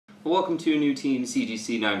Welcome to a new Team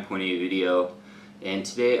CGC 9.8 video, and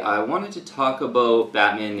today I wanted to talk about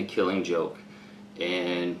Batman the Killing Joke.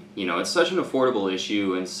 And it's such an affordable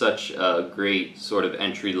issue and such a great sort of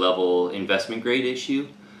entry-level investment grade issue.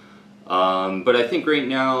 But I think right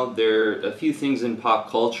now there are a few things in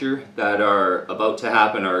pop culture that are about to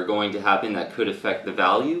happen or are going to happen that could affect the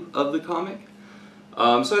value of the comic.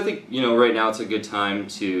 So I think right now it's a good time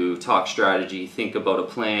to talk strategy, think about a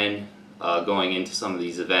plan going into some of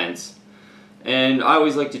these events. And I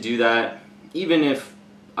always like to do that even if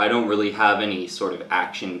I don't really have any sort of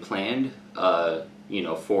action planned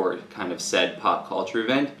for kind of said pop culture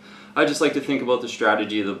event. I just like to think about the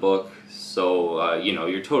strategy of the book, so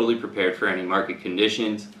you're totally prepared for any market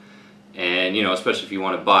conditions, and especially if you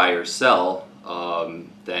want to buy or sell,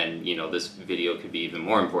 then this video could be even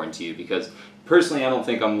more important to you, because personally I don't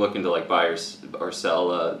think I'm looking to like buy or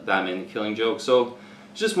sell Batman the Killing Joke. So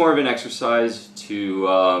it's just more of an exercise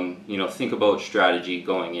to think about strategy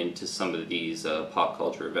going into some of these pop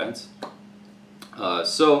culture events.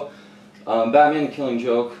 Batman the Killing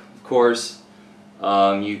Joke, of course.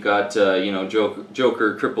 You got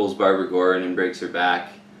Joker cripples Barbara Gordon and breaks her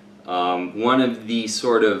back. One of the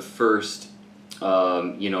sort of first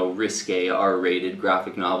risque R-rated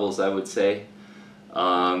graphic novels, I would say.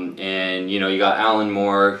 And you got Alan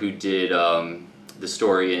Moore, who did the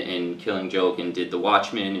story in Killing Joke and did The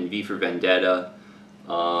Watchmen and V for Vendetta.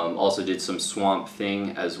 Also did some Swamp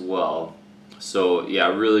Thing as well. So yeah,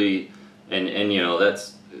 really, and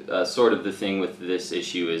that's sort of the thing with this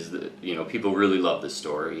issue is that people really love the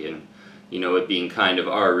story, and it being kind of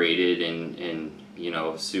R-rated and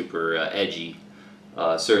super edgy.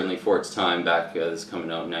 Certainly for its time back, this is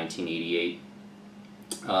coming out in 1988.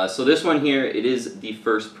 So this one here, it is the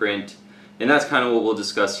first print, and that's kind of what we'll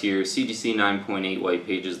discuss here. CGC 9.8 white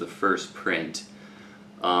pages, the first print,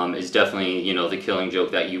 is definitely the Killing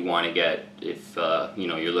Joke that you want to get if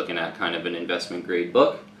you're looking at kind of an investment grade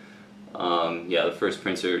book. Yeah, the first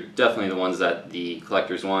prints are definitely the ones that the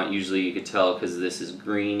collectors want. Usually you could tell because this is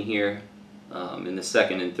green here. In the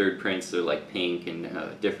second and third prints they're like pink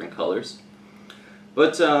and different colors.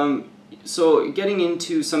 But so getting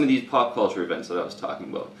into some of these pop culture events that I was talking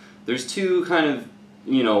about, there's two kind of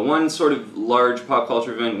one sort of large pop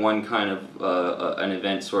culture event, one kind of an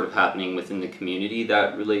event sort of happening within the community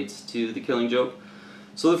that relates to the Killing Joke.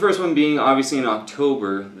 So the first one being, obviously in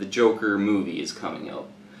October, the Joker movie is coming out.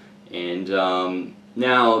 And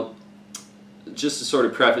now, just to sort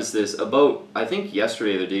of preface this, about, I think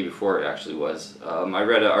yesterday or the day before it actually was, I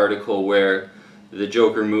read an article where the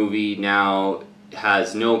Joker movie now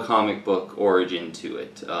has no comic book origin to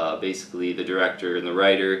it. Basically the director and the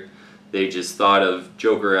writer, they just thought of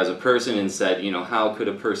Joker as a person and said, how could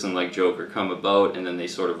a person like Joker come about, and then they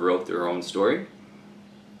sort of wrote their own story.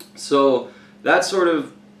 So that sort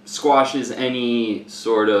of squashes any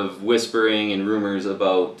sort of whispering and rumors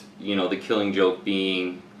about the Killing Joke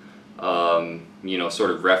being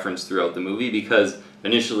sort of referenced throughout the movie, because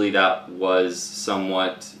initially that was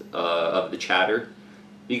somewhat of the chatter,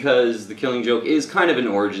 because the Killing Joke is kind of an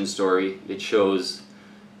origin story. It shows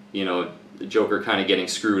the Joker kind of getting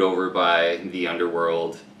screwed over by the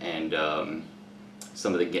underworld and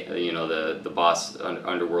some of the boss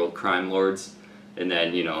underworld crime lords, and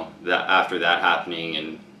then that after that happening,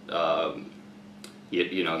 and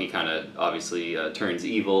he kind of obviously turns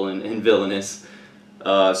evil and villainous.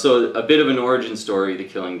 So a bit of an origin story, the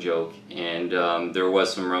Killing Joke, and there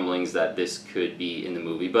was some rumblings that this could be in the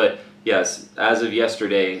movie. But yes, as of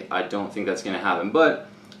yesterday, I don't think that's going to happen. But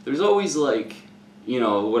there's always like,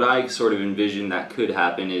 what I sort of envision that could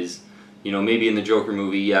happen is, maybe in the Joker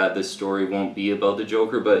movie, yeah, the story won't be about the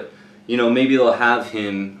Joker, but maybe they'll have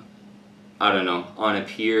him, I don't know, on a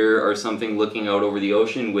pier or something, looking out over the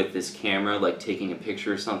ocean with this camera, like taking a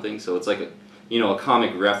picture or something. So it's like a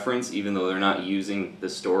comic reference, even though they're not using the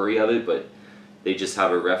story of it, but they just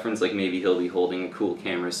have a reference. Like maybe he'll be holding a cool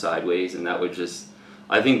camera sideways, and that would just,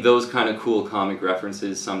 I think those kind of cool comic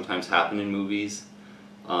references sometimes happen in movies.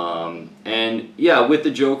 And yeah, with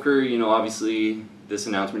the Joker, obviously this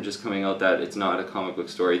announcement just coming out that it's not a comic book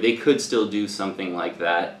story, they could still do something like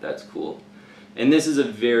that. That's cool. And this is a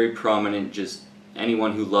very prominent, just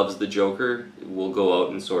anyone who loves the Joker will go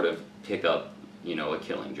out and sort of pick up, a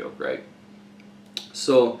Killing Joke, right?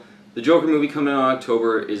 So the Joker movie coming out in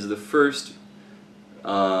October is the first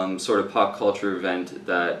sort of pop culture event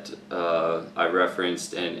that I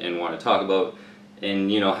referenced and want to talk about, and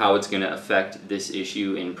how it's going to affect this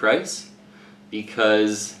issue in price,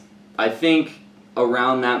 because I think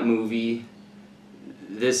around that movie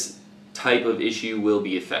this type of issue will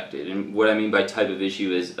be affected. And what I mean by type of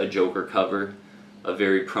issue is a Joker cover, a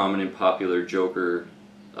very prominent popular Joker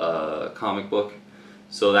comic book.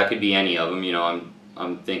 So that could be any of them. You know,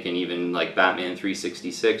 I'm thinking even like Batman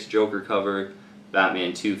 366 Joker cover,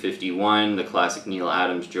 Batman 251, the classic Neil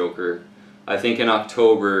Adams Joker. I think in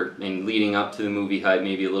October and leading up to the movie hype,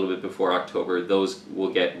 maybe a little bit before October, those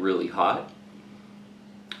will get really hot.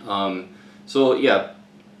 So yeah,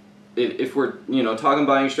 if we're talking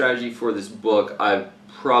buying strategy for this book, I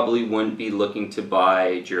probably wouldn't be looking to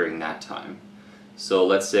buy during that time. So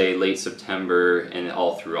let's say late September and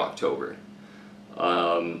all through October.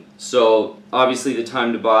 So obviously the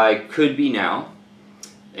time to buy could be now.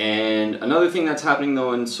 And another thing that's happening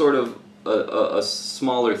though, and sort of a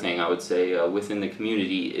smaller thing I would say within the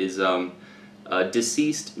community, is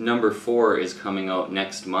Deceased #4 is coming out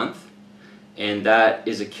next month. And that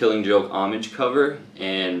is a Killing Joke homage cover.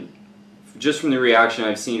 And just from the reaction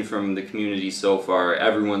I've seen from the community so far,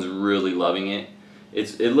 everyone's really loving it.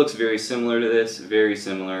 It looks very similar to this, very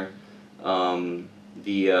similar. I don't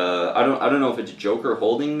know if it's Joker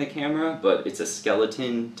holding the camera, but it's a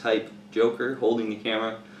skeleton type Joker holding the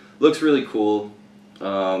camera. Looks really cool.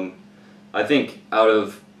 I think out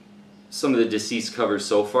of some of the Deceased covers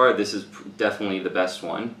so far, this is definitely the best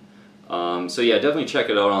one. So yeah, definitely check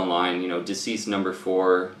it out online. You know, Deceased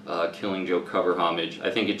 #4 Killing Joke cover homage. I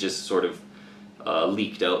think it just sort of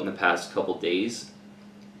leaked out in the past couple days.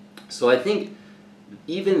 So I think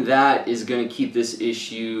even that is going to keep this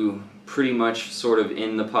issue pretty much sort of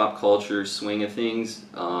in the pop culture swing of things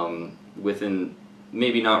within,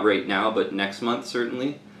 maybe not right now, but next month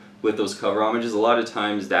certainly, with those cover homages. A lot of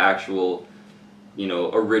times the actual,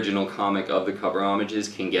 original comic of the cover homages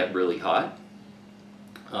can get really hot.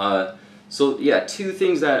 So yeah, two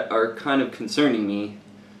things that are kind of concerning me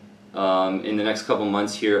in the next couple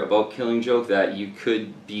months here about Killing Joke, that you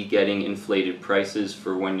could be getting inflated prices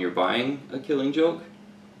for when you're buying a Killing Joke.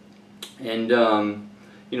 And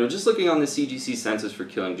just looking on the CGC census for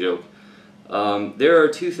Killing Joke, there are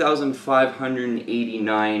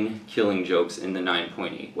 2,589 Killing Jokes in the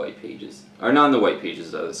 9.8 white pages. Or not in the white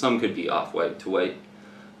pages, some could be off white to white.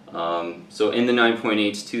 So in the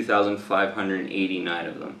 9.8s, 2,589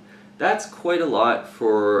 of them. That's quite a lot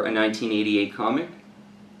for a 1988 comic.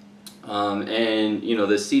 And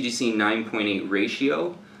the CGC 9.8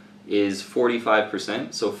 ratio is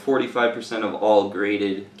 45%. So 45% of all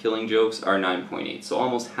graded Killing Jokes are 9.8. So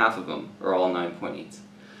almost half of them are all 9.8s.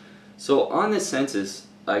 So on this census,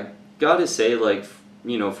 I gotta say, for an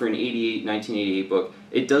 1988 book,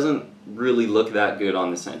 it doesn't really look that good on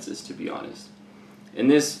the census, to be honest. And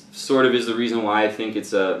this sort of is the reason why I think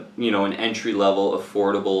it's an entry-level,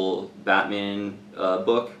 affordable Batman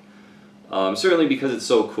book. Certainly because it's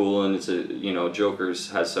so cool and it's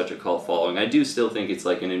Joker's has such a cult following. I do still think it's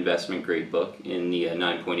like an investment grade book in the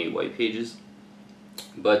 9.8 white pages.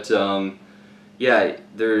 But yeah,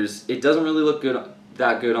 it doesn't really look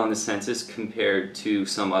that good on the census compared to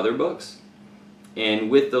some other books. And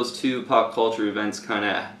with those two pop culture events kind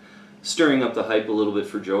of stirring up the hype a little bit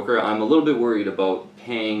for Joker, I'm a little bit worried about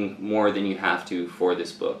paying more than you have to for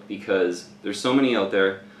this book, because there's so many out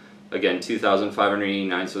there. Again,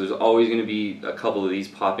 2,589, so there's always going to be a couple of these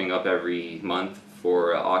popping up every month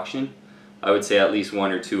for auction. I would say at least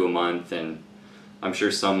 1 or 2 a month, and I'm sure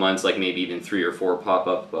some months like maybe even 3 or 4 pop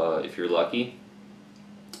up if you're lucky.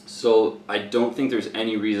 So I don't think there's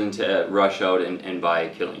any reason to rush out and buy a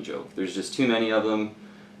Killing Joke. There's just too many of them.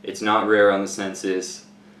 It's not rare on the census.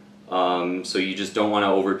 So you just don't want to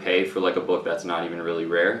overpay for like a book that's not even really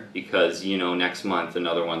rare, because next month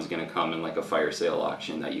another one's going to come in like a fire sale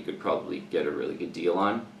auction that you could probably get a really good deal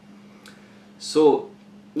on. So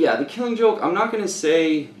yeah, the Killing Joke, I'm not going to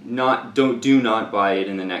say do not buy it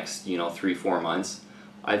in the next 3-4 months.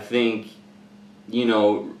 I think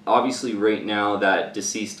obviously right now that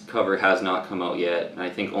Deceased cover has not come out yet, and I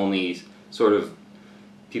think only sort of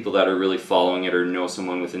people that are really following it or know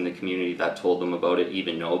someone within the community that told them about it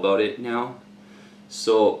even know about it now.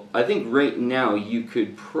 So I think right now you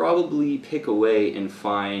could probably pick away and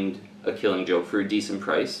find a Killing Joke for a decent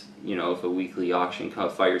price. If a weekly auction,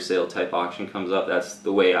 fire sale type auction comes up, that's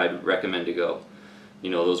the way I'd recommend to go.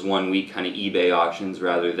 Those 1 week kind of eBay auctions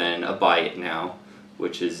rather than a buy it now,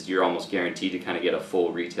 which is you're almost guaranteed to kind of get a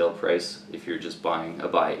full retail price if you're just buying a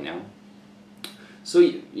buy it now. So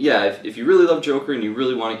yeah, if you really love Joker and you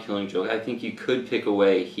really want a Killing Joke, I think you could pick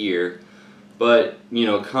away here. But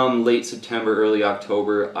come late September, early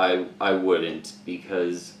October, I wouldn't,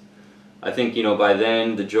 because I think by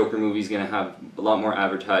then the Joker movie's gonna have a lot more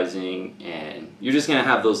advertising, and you're just gonna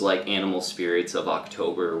have those like animal spirits of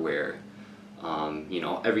October where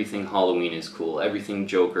everything Halloween is cool, everything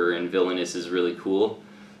Joker and villainous is really cool.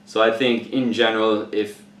 So I think in general,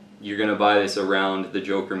 if you're going to buy this around the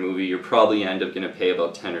Joker movie, you're probably end up going to pay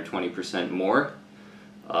about 10 or 20% more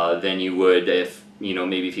than you would if, you know,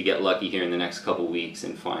 maybe if you get lucky here in the next couple weeks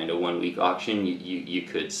and find a 1-week auction, you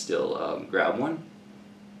could still grab one.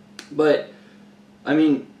 But, I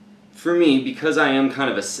mean, for me, because I am kind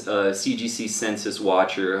of a CGC census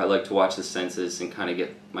watcher, I like to watch the census and kind of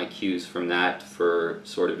get my cues from that for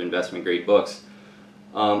sort of investment grade books.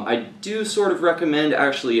 I do sort of recommend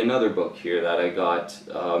actually another book here that I got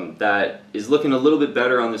that is looking a little bit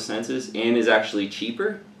better on the census and is actually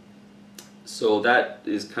cheaper. So that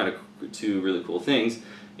is kind of two really cool things.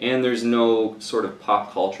 And there's no sort of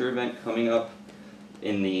pop culture event coming up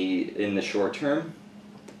in the short term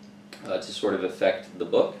to sort of affect the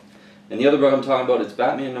book. And the other book I'm talking about is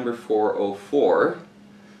Batman number 404,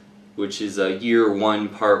 which is Year 1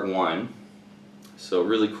 Part 1. So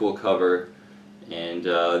really cool cover. And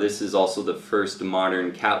this is also the first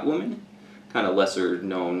modern Catwoman, kind of lesser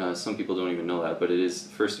known, some people don't even know that, but it is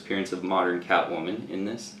the first appearance of modern Catwoman in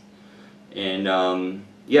this. And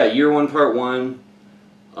yeah, Year 1 Part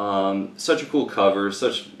 1, such a cool cover,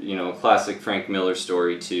 such, you know, classic Frank Miller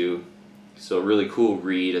story too. So really cool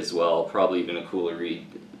read as well, probably even a cooler read,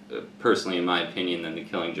 personally in my opinion, than The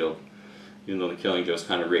Killing Joke, even though The Killing Joke's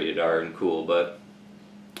kind of rated R and cool, but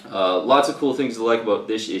lots of cool things to like about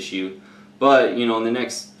this issue. But, you know, in the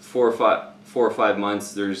next 4 or 5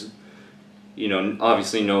 months, there's, you know,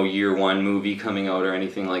 obviously no Year 1 movie coming out or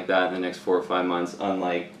anything like that in the next 4 or 5 months,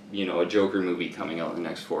 unlike, you know, a Joker movie coming out in the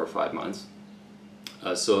next 4 or 5 months.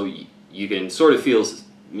 So you can sort of feel,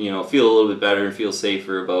 you know, feel a little bit better and feel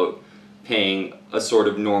safer about paying a sort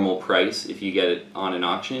of normal price if you get it on an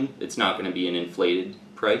auction. It's not going to be an inflated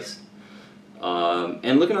price.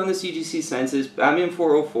 And looking on the CGC census, Batman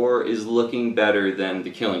 404 is looking better than The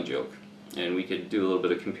Killing Joke. And we could do a little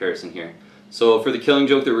bit of comparison here. So for The Killing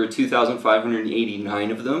Joke, there were 2,589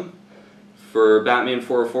 of them. For Batman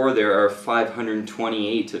 404, there are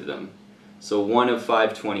 528 of them. So 1 of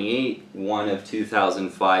 528, 1 of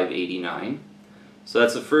 2,589. So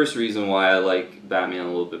that's the first reason why I like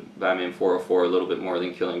Batman 404 a little bit more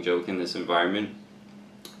than Killing Joke in this environment.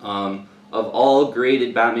 Of all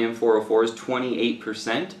graded Batman 404s,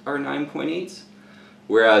 28% are 9.8s.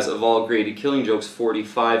 Whereas of all graded Killing Jokes,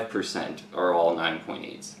 45% are all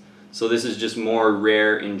 9.8s. So this is just more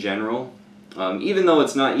rare in general. Even though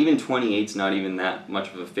it's not, even 28's not even that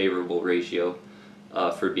much of a favorable ratio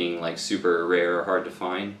for being like super rare or hard to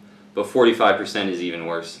find. But 45% is even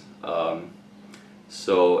worse.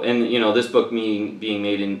 So, and you know, this book being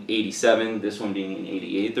made in 87, this one being in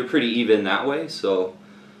 88, they're pretty even that way. So,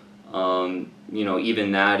 you know,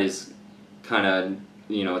 even that is kind of,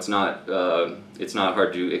 you know, it's not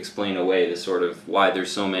hard to explain away the sort of why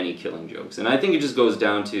there's so many Killing Jokes. And I think it just goes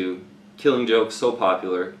down to Killing Joke so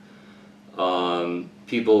popular.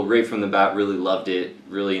 People right from the bat really loved it.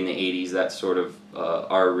 Really in the 80s, that sort of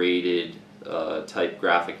R-rated type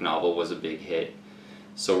graphic novel was a big hit.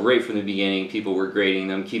 So right from the beginning, people were grading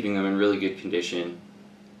them, keeping them in really good condition.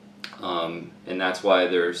 And that's why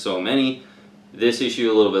there are so many. This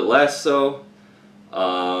issue a little bit less so.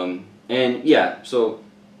 And yeah, so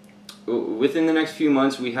within the next few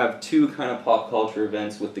months we have 2 kind of pop culture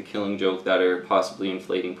events with The Killing Joke that are possibly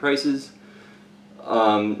inflating prices.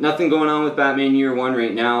 Nothing going on with Batman Year 1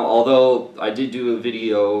 right now, although I did do a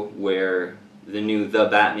video where the new The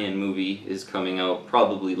Batman movie is coming out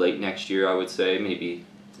probably late next year, I would say, maybe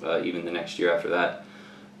even the next year after that.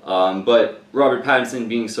 But Robert Pattinson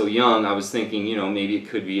being so young, I was thinking, you know, maybe it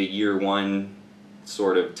could be a Year 1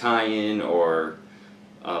 sort of tie-in, or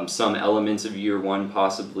some elements of Year 1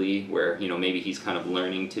 possibly, where, you know, maybe he's kind of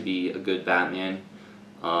learning to be a good Batman.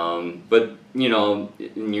 But, you know,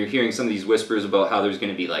 and you're hearing some of these whispers about how there's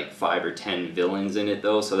going to be like 5 or 10 villains in it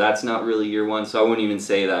though, so that's not really Year 1, so I wouldn't even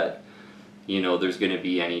say that, you know, there's going to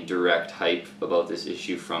be any direct hype about this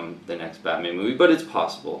issue from the next Batman movie, but it's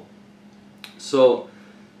possible. So,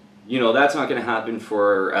 you know, that's not going to happen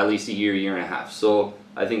for at least a year, year and a half. So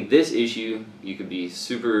I think this issue, you could be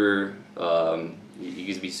super,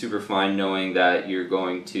 you could be super fine knowing that you're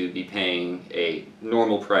going to be paying a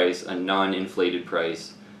normal price, a non-inflated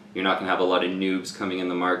price. You're not going to have a lot of noobs coming in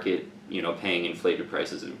the market, you know, paying inflated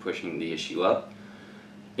prices and pushing the issue up.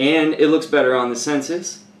 And it looks better on the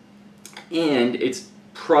census. And it's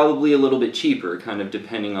probably a little bit cheaper, kind of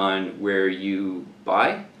depending on where you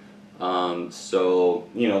buy. So,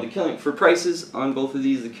 you know, for prices on both of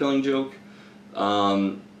these, The Killing Joke,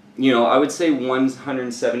 you know, I would say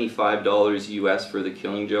 $175 US for The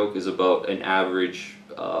Killing Joke is about an average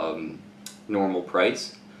normal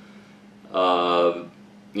price.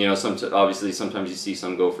 you know, obviously sometimes you see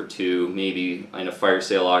some go for 2, maybe in a fire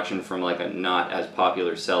sale auction from like a not as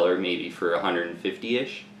popular seller, maybe for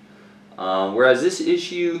 150-ish. Whereas this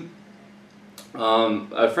issue,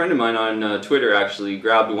 a friend of mine on Twitter actually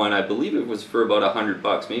grabbed one. I believe it was for about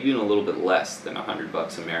 $100, maybe even a little bit less than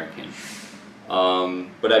 $100 American.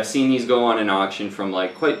 But I've seen these go on an auction from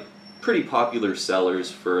like pretty popular sellers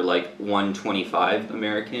for like $125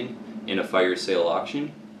 American in a fire sale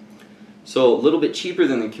auction. So a little bit cheaper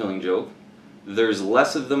than the Killing Joke. There's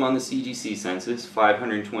less of them on the CGC census,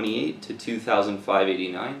 528 to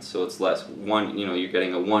 2,589. So it's less. You're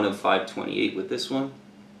getting a 1 of 528 with this one.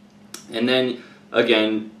 And then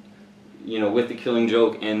again, with the Killing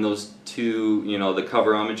Joke and those 2, the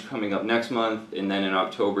cover homage coming up next month, and then in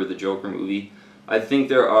October the Joker movie, I think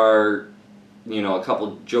there are, a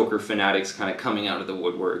couple Joker fanatics kind of coming out of the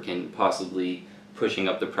woodwork and possibly pushing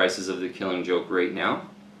up the prices of the Killing Joke right now.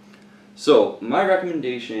 So my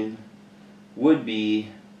recommendation would be,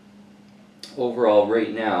 overall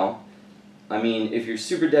right now, I mean, if you're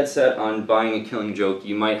super dead set on buying a Killing Joke,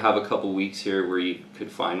 you might have a couple weeks here where you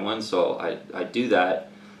could find one, so I'd do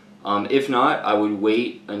that. If not, I would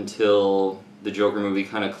wait until the Joker movie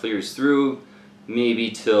kind of clears through,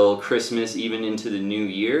 maybe till Christmas, even into the new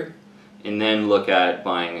year, and then look at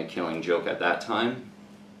buying a Killing Joke at that time.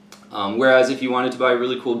 Whereas if you wanted to buy a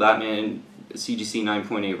really cool Batman CGC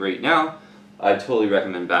 9.8 right now, I'd totally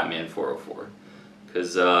recommend Batman 404.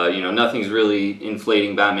 Because, nothing's really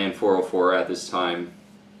inflating Batman 404 at this time.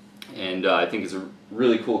 And I think it's a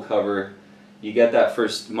really cool cover. You get that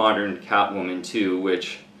first modern Catwoman too,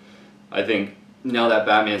 which I think now that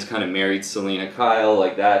Batman's kind of married Selena Kyle,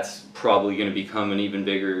 like that's probably going to become an even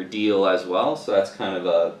bigger deal as well. So that's kind of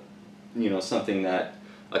a, something that,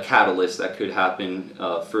 a catalyst that could happen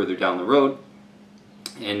further down the road.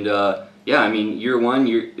 And yeah, I mean, year one,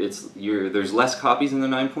 there's less copies in the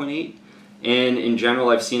 9.8. And in general,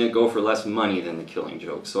 I've seen it go for less money than the Killing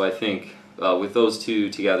Joke. So I think with those two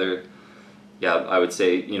together, yeah, I would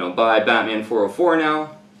say, buy Batman 404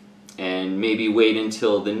 now, and maybe wait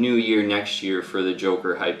until the new year next year for the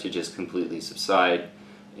Joker hype to just completely subside,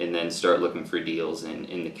 and then start looking for deals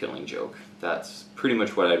in the Killing Joke. That's pretty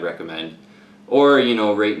much what I'd recommend. Or,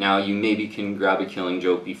 right now, you maybe can grab a Killing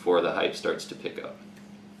Joke before the hype starts to pick up.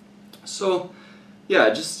 So, yeah,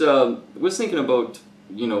 just was thinking about,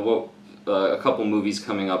 what a couple movies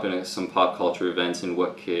coming up and some pop culture events, and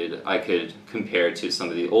what I could compare to some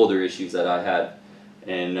of the older issues that I had.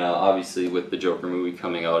 And obviously with the Joker movie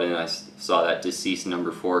coming out, and I saw that Deceased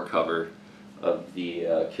 #4 cover of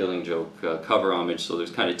the Killing Joke cover homage, so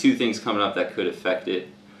there's kind of 2 things coming up that could affect it.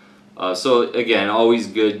 So again, always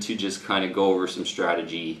good to just kind of go over some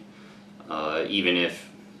strategy, even if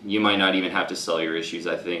you might not even have to sell your issues.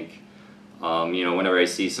 I think whenever I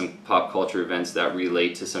see some pop culture events that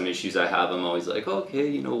relate to some issues I have, I'm always like,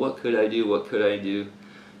 okay, what could I do? What could I do?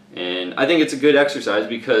 And I think it's a good exercise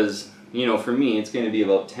because, for me, it's going to be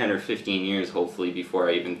about 10 or 15 years, hopefully, before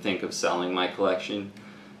I even think of selling my collection.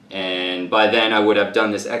 And by then, I would have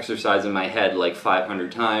done this exercise in my head like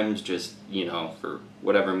 500 times, just, for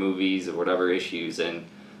whatever movies or whatever issues. And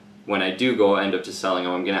when I do end up to selling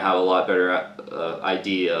them, I'm going to have a lot better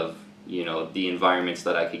idea of, the environments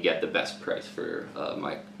that I could get the best price for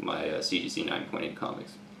my CGC 9.8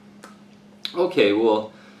 comics. Okay,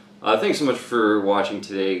 well, thanks so much for watching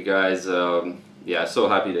today, guys. Yeah, so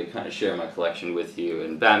happy to kind of share my collection with you.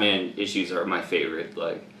 And Batman issues are my favorite.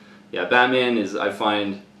 Like, yeah, Batman is, I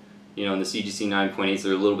find, in the CGC 9.8s,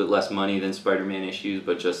 they're a little bit less money than Spider-Man issues,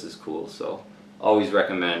 but just as cool. So, always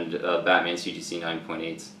recommend Batman CGC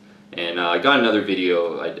 9.8s. And I got another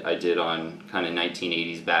video I did on kind of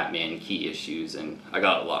 1980s Batman key issues, and I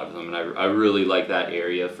got a lot of them, and I really like that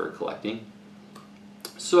area for collecting.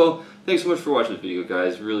 So, thanks so much for watching this video,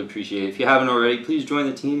 guys. Really appreciate it. If you haven't already, please join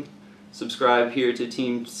the team. Subscribe here to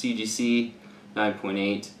Team CGC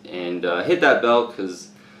 9.8, and hit that bell,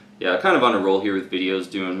 because, yeah, I'm kind of on a roll here with videos,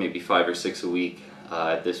 doing maybe 5 or 6 a week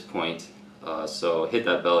at this point. So hit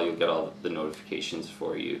that bell, you'll get all the notifications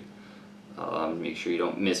for you. Make sure you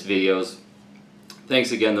don't miss videos.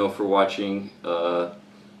 Thanks again, though, for watching,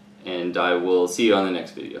 and I will see you on the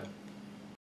next video.